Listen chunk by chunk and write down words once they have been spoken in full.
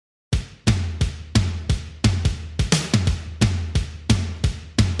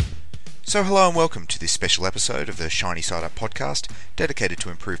So hello and welcome to this special episode of the Shiny Side Up podcast, dedicated to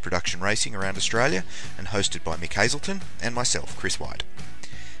improved production racing around Australia and hosted by Mick Hazelton and myself, Chris White.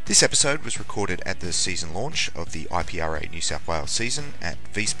 This episode was recorded at the season launch of the IPRA New South Wales season at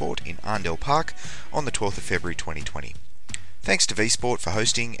V-Sport in Arndell Park on the 12th of February 2020. Thanks to V-Sport for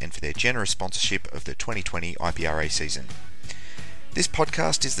hosting and for their generous sponsorship of the 2020 IPRA season. This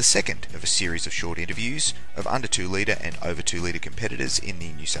podcast is the second of a series of short interviews of under 2 litre and over 2 litre competitors in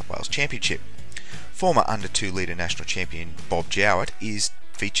the New South Wales Championship. Former under 2 litre national champion Bob Jowett is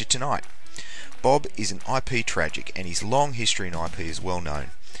featured tonight. Bob is an IP tragic and his long history in IP is well known.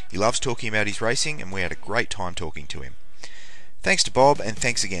 He loves talking about his racing and we had a great time talking to him. Thanks to Bob and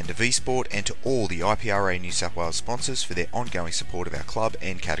thanks again to V-Sport and to all the IPRA New South Wales sponsors for their ongoing support of our club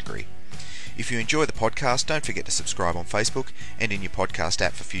and category. If you enjoy the podcast, don't forget to subscribe on Facebook and in your podcast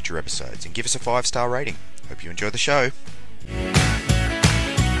app for future episodes and give us a 5-star rating. Hope you enjoy the show.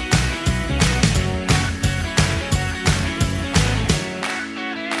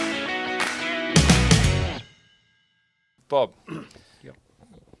 Bob, Yep.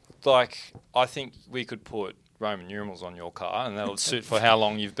 I think we could put Roman numerals on your car and that'll suit for how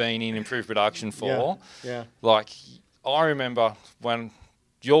long you've been in improved production for. Yeah. I remember when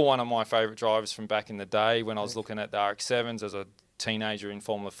you're one of my favourite drivers from back in the day when I was looking at the RX-7s as a teenager in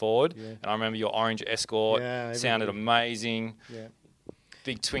Formula Ford. Yeah. And I remember your orange Escort sounded amazing. Yeah.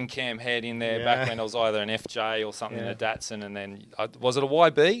 Big twin cam head in there back when it was either an FJ or something in a Datsun. And then, was it a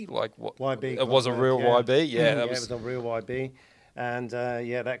YB? YB. It was a real YB? Yeah, it was a real YB. And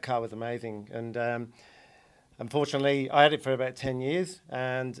that car was amazing. And unfortunately, I had it for about 10 years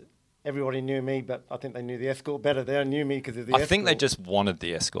and everybody knew me, but I think they knew the Escort better. They knew me because of the Escort. I think they just wanted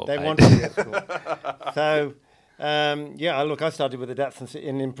the Escort. They wanted the Escort. So, I started with the Datsun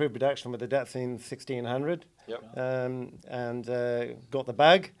in improved production with the Datsun 1600. Yep. And got the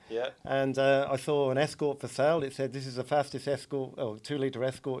bag. Yeah. And I saw an Escort for sale. It said, this is the fastest Escort, 2 litre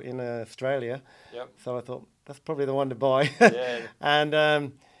Escort in Australia. Yep. So I thought, that's probably the one to buy. Yeah.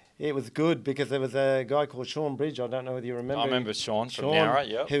 And it was good because there was a guy called Sean Bridge. I don't know whether you remember. I remember Sean from Nowra,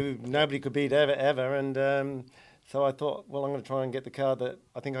 yep. Who nobody could beat ever. And so I thought, well, I'm going to try and get the car that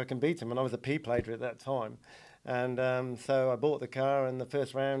I think I can beat him. And I was a P-plater at that time. And so I bought the car, and the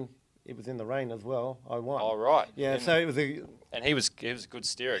first round, it was in the rain as well. I won. Oh, right. Yeah, so it was a... And he was a good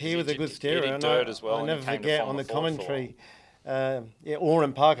steerer. He was a good steerer. He did dirt as well. I'll never forget on the commentary,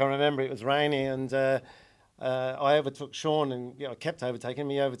 Oran Park, I remember it was rainy, and I overtook Sean, and I kept overtaking him.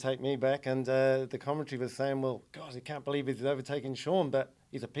 He overtake me back, and the commentary was saying, well, God, I can't believe he's overtaking Sean, but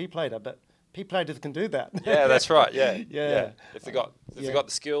he's a P-plater, but P-platers can do that. Yeah, that's right, yeah. Yeah. If they got the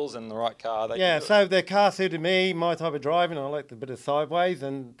skills and the right car, they can do so the car suited me, my type of driving. I liked a bit of sideways,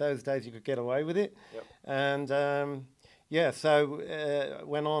 and those days you could get away with it. Yep. And,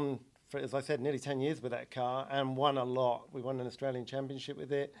 went on for, as I said, nearly 10 years with that car and won a lot. We won an Australian Championship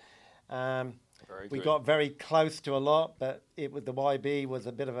with it. We got very close to a lot, but the YB was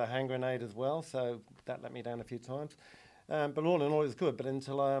a bit of a hand grenade as well, so that let me down a few times. But all in all, it was good. But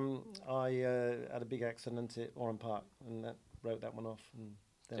until I had a big accident at Oran Park, and that wrote that one off. And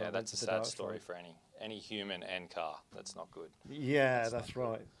then that's a sad story for any human and car. That's not good. Yeah, that's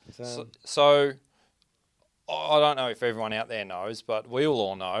right. So I don't know if everyone out there knows, but we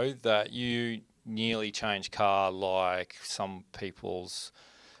all know that you nearly changed car like some people's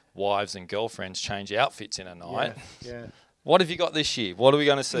wives and girlfriends change outfits in a night. Yeah. What have you got this year? What are we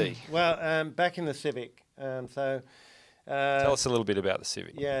going to see? Well, back in the Civic. Tell us a little bit about the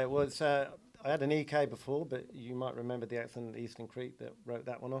Civic. Yeah, it was. I had an EK before, but you might remember the accident at Eastern Creek that wrote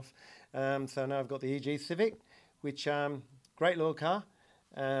that one off. So now I've got the EG Civic, which great little car,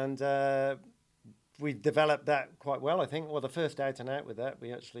 and we developed that quite well, I think. Well, the first out and out with that,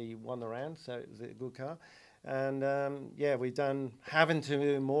 we actually won the round, so it was a good car. And we've done having to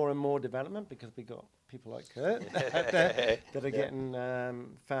do more and more development because we got people like Kurt that are getting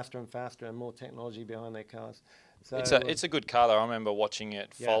faster and faster and more technology behind their cars. So it's a good car though. I remember watching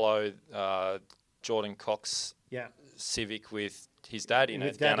it follow Jordan Cox Civic with his dad in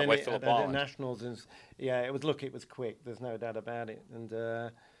it down at West Phillip Island. Nationals, and it was quick. There's no doubt about it.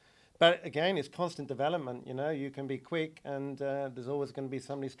 And but again, it's constant development. You can be quick, and there's always going to be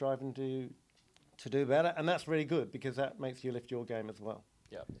somebody striving to do better, and that's really good because that makes you lift your game as well.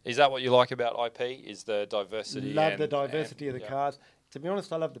 Yeah, is that what you like about IP? Is the diversity? Love the diversity of the cars. To be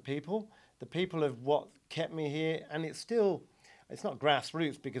honest, I love the people. The people are what kept me here, and it's not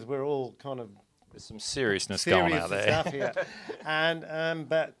grassroots because we're all kind of there's some seriousness going out there. Stuff here. and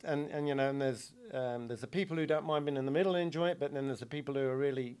there's the people who don't mind being in the middle and enjoy it, but then there's the people who are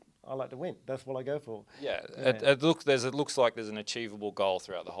really I like to win. That's what I go for. Yeah, Yeah. it looks like there's an achievable goal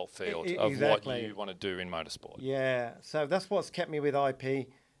throughout the whole field of Exactly. what you want to do in motorsport. Yeah, so that's what's kept me with IP.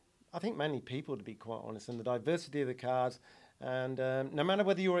 I think mainly people, to be quite honest, and the diversity of the cars. And no matter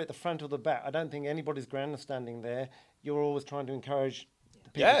whether you're at the front or the back, I don't think anybody's grandstanding there. You're always trying to encourage the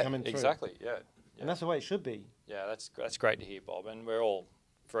people coming through. Exactly. Yeah, And that's the way it should be. yeah. That's great to hear, Bob, and we're all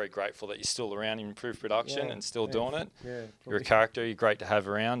very grateful that you're still around in improved production Yeah, and still yeah, doing it. Yeah, You're a probably. character. You're great to have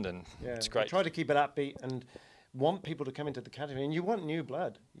around, and Yeah, it's I great. try to keep it upbeat and want people to come into the category. And you want new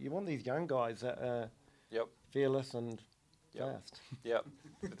blood. You want these young guys that are Yep. fearless and Yep. fast. Yep.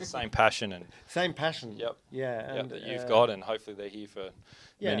 With the same passion and Same passion. Yep. Yeah. And, that you've got, and hopefully they're here for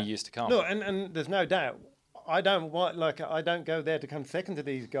many years to come. Look, and there's no doubt. I don't go there to come second to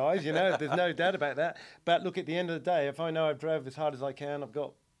these guys. You know, there's no doubt about that. But look, at the end of the day, if I know I've drove as hard as I can, I've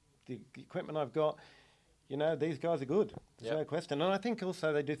got the equipment I've got. You know, these guys are good. There's no question. And I think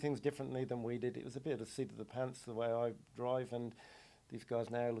also they do things differently than we did. It was a bit of a seat of the pants the way I drive, and these guys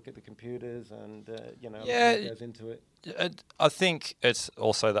now look at the computers and what goes into it. I think it's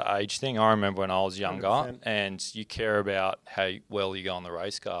also the age thing. I remember when I was younger, 100%. and you care about how well you go on the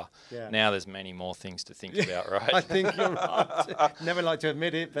race car. Yeah. Now there's many more things to think about, right? I think you're right. Never like to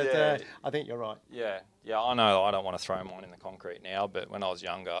admit it, but Yeah. I think you're right. Yeah, I know I don't want to throw mine in the concrete now, but when I was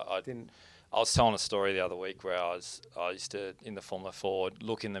younger, I was telling a story the other week where I used to, in the Formula Ford,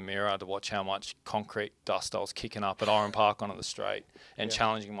 look in the mirror to watch how much concrete dust I was kicking up at Oran Park onto the straight, and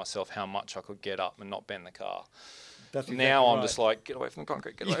challenging myself how much I could get up and not bend the car. That's Now exactly I'm right. just like, get away from the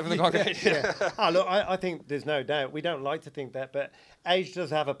concrete, get away from the concrete. Yeah. Oh, look, I think there's no doubt. We don't like to think that, but age does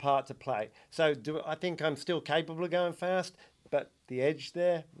have a part to play. So I think I'm still capable of going fast, but the edge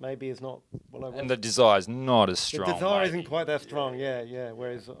there maybe is not what I want. And the desire's not as The strong. desire mate. isn't quite that strong, yeah.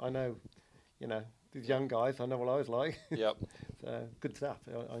 Whereas I know, these young guys, I know what I was like. Yep, So good stuff.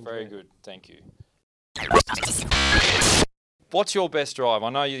 I enjoy very it. good. Thank you. What's your best drive? I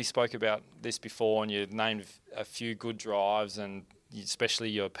know you spoke about this before, and you named a few good drives, and especially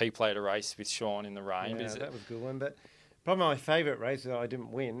your P-Plater race with Sean in the rain. Yeah, Is that it? was a good one. But probably my favourite race that I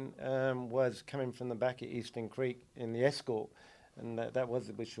didn't win was coming from the back at Eastern Creek in the Escort. And that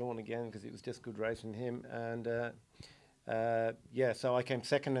was with Sean again, because it was just good racing him. And so I came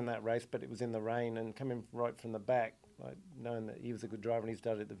second in that race, but it was in the rain, and coming right from the back, like knowing that he was a good driver and he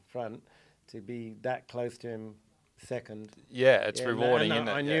started at the front, to be that close to him second. Yeah, it's Yeah, rewarding, and isn't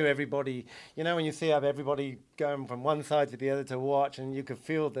it? I knew everybody, when you see how everybody going from one side to the other to watch, and you could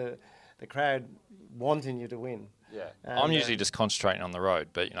feel the crowd wanting you to win. Yeah, And, I'm usually just concentrating on the road,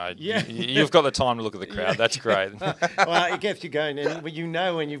 but Yeah. you've got the time to look at the crowd. That's great. Well, it gets you going, and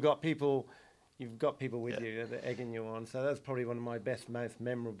when you've got people with you that are egging you on. So that's probably one of my most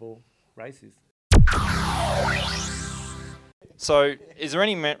memorable races. So, is there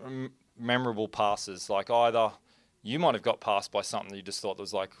any memorable passes? Like either you might have got passed by something you just thought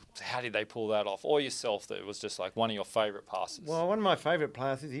was like, how did they pull that off? Or yourself, that it was just like one of your favourite passes? Well, one of my favourite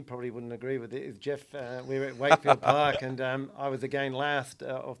passes, he probably wouldn't agree with it, is Jeff. We were at Wakefield Park, and I was again last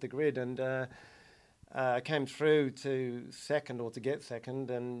off the grid, and I came through to second, or to get second,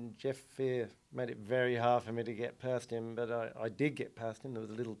 and Jeff Fear made it very hard for me to get past him, but I did get past him. There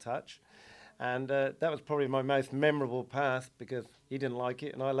was a little touch. And that was probably my most memorable pass, because he didn't like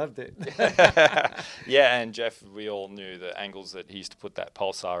it and I loved it. Yeah, and Jeff, we all knew the angles that he used to put that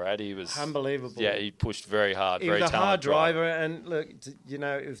Pulsar at. He was Unbelievable. Yeah, he pushed very hard. He very was a hard talented driver, and look,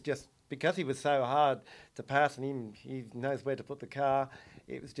 it was just because he was so hard to pass, and he knows where to put the car.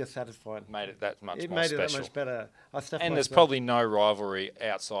 It was just satisfying. Made it that much It more made special. it that much better. And there's probably no rivalry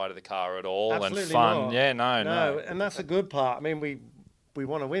outside of the car at all, Absolutely and fun. not. Yeah, no. And that's the good part. I mean, we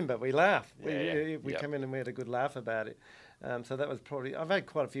want to win, but we laugh. Yeah, We come in and we had a good laugh about it. So that was probably, I've had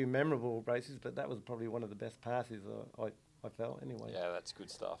quite a few memorable races, but that was probably one of the best passes I felt anyway. Yeah, that's good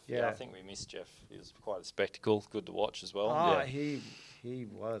stuff. Yeah. I think we missed Jeff. He was quite a spectacle. Good to watch as well. Ah, yeah. he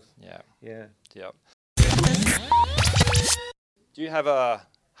was. Yeah. Yeah. Yep. Do you have a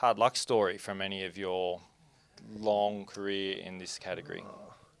hard luck story from any of your long career in this category?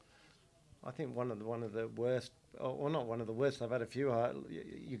 I think one of the worst, or not one of the worst. I've had a few hard.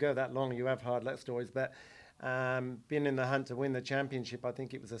 You go that long, you have hard luck stories. But being in the hunt to win the championship, I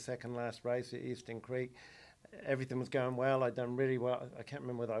think it was the second last race at Eastern Creek. Everything was going well. I'd done really well. I can't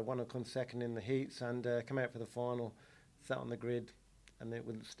remember whether I won or come second in the heats, and come out for the final, sat on the grid, and it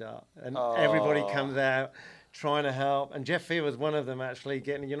wouldn't start. And everybody comes out trying to help. And Jeff Fear was one of them, actually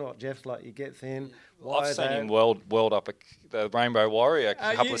getting. You know what Jeff's like? He gets in. I've seen him weld up the Rainbow Warrior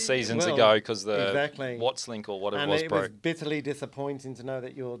a couple of seasons ago because the Watts link or whatever and was it broke. was bitterly disappointing to know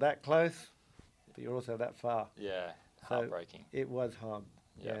that you're that close, but you're also that far. Yeah, So heartbreaking. It was hard.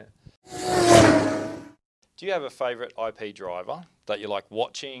 Yeah. Do you have a favourite IP driver that you like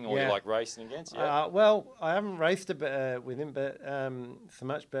watching or you like racing against? Yeah. Well, I haven't raced a bit with him, but so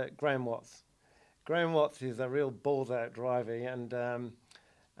much. But Graham Watts. Graham Watts is a real balls out driver, and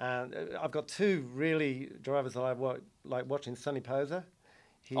I've got two really drivers that I like watching. Sonny Poser.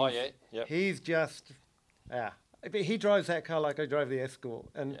 He's just he drives that car like I drive the Escort,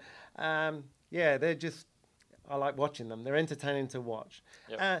 and they're just. I like watching them. They're entertaining to watch.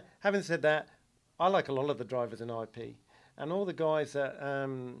 Yep. Having said that, I like a lot of the drivers in IP, and all the guys that,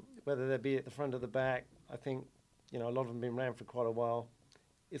 whether they be at the front or the back, I think, a lot of them have been around for quite a while.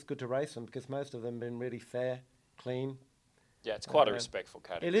 It's good to race them because most of them have been really fair, clean. Yeah, it's quite a respectful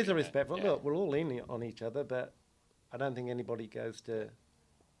category. It is a respectful. Yeah. Look, we're all leaning on each other, but I don't think anybody goes to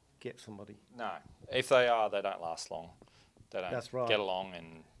get somebody. No, if they are, they don't last long. They don't That's right. get along,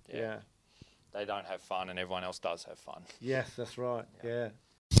 and they don't have fun, and everyone else does have fun. Yes, that's right. Yeah.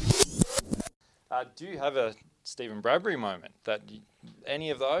 Do you have a Stephen Bradbury moment?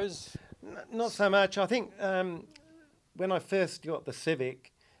 Any of those? Not so much. I think when I first got the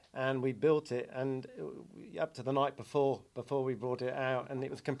Civic and we built it, and up to the night before we brought it out, and it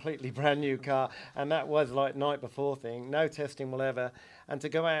was a completely brand new car, and that was like night before thing, no testing whatever, and to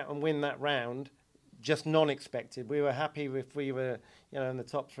go out and win that round, just non-expected. We were happy if we were, in the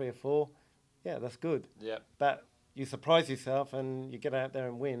top 3 or 4. Yeah, that's good. Yeah. But you surprise yourself and you get out there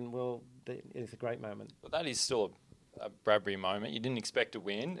and win. Well, it's a great moment. But that is still a Bradbury moment. You didn't expect to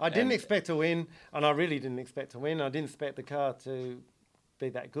win. I didn't expect to win, and I really didn't expect to win. I didn't expect the car to be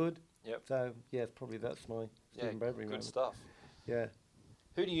that good. Yep. So, probably that's my Stephen Bradbury moment. Good stuff. Yeah.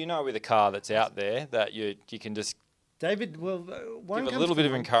 Who do you know with a car that's out there that you can just David, give a little bit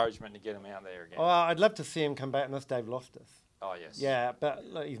of encouragement to get him out there again? Oh, I'd love to see him come back, and that's Dave Loftus. Oh, yes. Yeah, but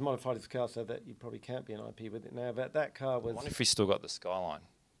he's modified his car so that you probably can't be an IP with it now. But that car was... I wonder if he's still got the Skyline.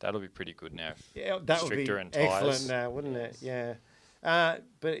 That'll be pretty good now. Yeah, that would be excellent now, wouldn't it? Yeah.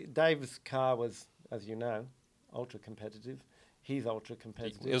 But Dave's car was, as you know, ultra competitive. He's ultra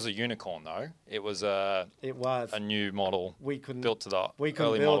competitive. It was a unicorn, though. It was a new model built to the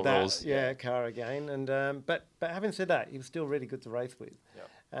early model rules. Car again. And but having said that, he was still really good to race with. Yep.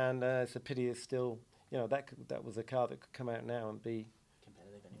 And it's a pity it's still... that was a car that could come out now and be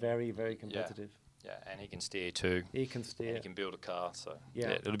very, very competitive. Yeah, and he can steer too. He can steer. And he can build a car. So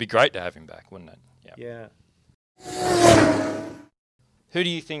it would be great to have him back, wouldn't it? Yeah. Who do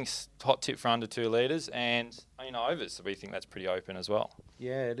you think's hot tip for under 2 litres? And overs, so we think that's pretty open as well.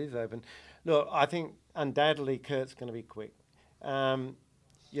 Yeah, it is open. Look, I think undoubtedly Kurt's going to be quick.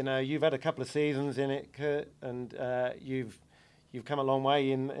 You've had a couple of seasons in it, Kurt, and you've come a long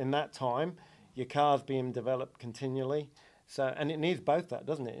way in that time. Your car's being developed continually. So, and it needs both that,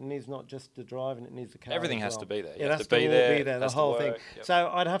 doesn't it? It needs not just the drive, and it needs the car. Everything has to be there. It has to be there, the whole thing. Yep. So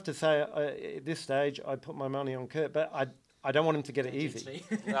I'd have to say at this stage, I'd put my money on Kurt, but I don't want him to get it easy.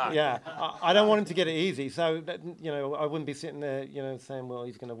 No. Yeah, I don't want him to get it easy. So that, I wouldn't be sitting there, saying, well,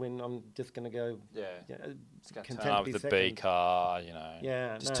 he's going to win. I'm just going to go. It's going to turn up with the B car.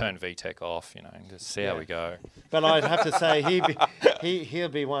 Just turn VTEC off. Just see how we go. But I'd have to say he'll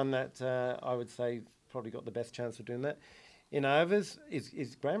be one that I would say probably got the best chance of doing that. In overs,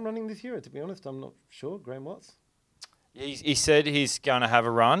 is Graham running this year? To be honest, I'm not sure. Graham Watts. He said he's going to have a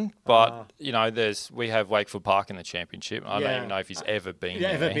run, but we have Wakefield Park in the championship. I don't even know if he's ever been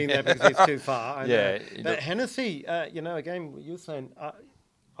there. Ever been there because he's too far. But Hennessy, again, you're saying,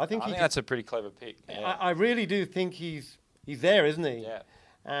 I think that's a pretty clever pick. Yeah. I really do think he's there, isn't he? Yeah.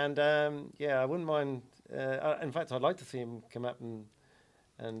 And I wouldn't mind. In fact, I'd like to see him come up and.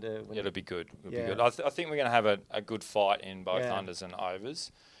 It'll be good. It'll be good. I think we're going to have a good fight in both unders and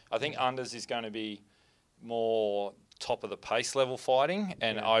overs. I think unders is going to be more top of the pace level fighting,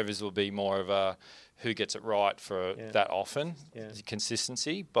 and overs will be more of a who gets it right for that often,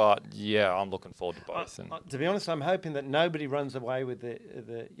 consistency. But I'm looking forward to both. To be honest, I'm hoping that nobody runs away with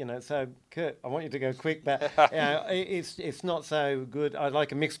the So Kurt, I want you to go quick, but it's not so good. I'd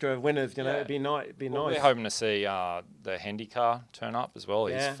like a mixture of winners. It'd be nice. We're hoping to see the Hendy car turn up as well.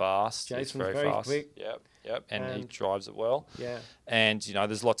 He's fast. Jason's He's very fast. Quick. Yep, and he drives it well. Yeah. And,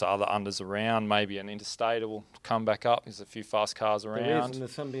 there's lots of other unders around. Maybe an interstate will come back up. There's a few fast cars around. There is, and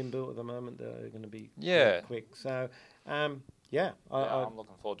there's some being built at the moment that are going to be quick. So, I'm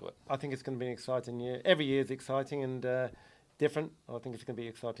looking forward to it. I think it's going to be an exciting year. Every year is exciting and different. I think it's going to be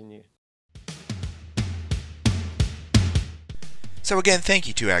an exciting year. So again, thank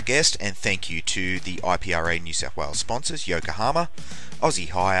you to our guest, and thank you to the IPRA New South Wales sponsors, Yokohama, Aussie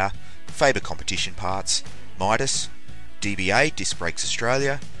Hire, Faber Competition Parts, Midas, DBA Disc Brakes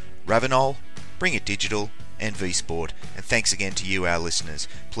Australia, Ravenol, Bring It Digital, and V-Sport. And thanks again to you, our listeners.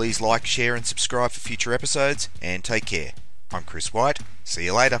 Please like, share and subscribe for future episodes, and take care. I'm Chris White. See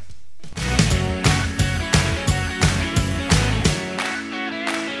you later.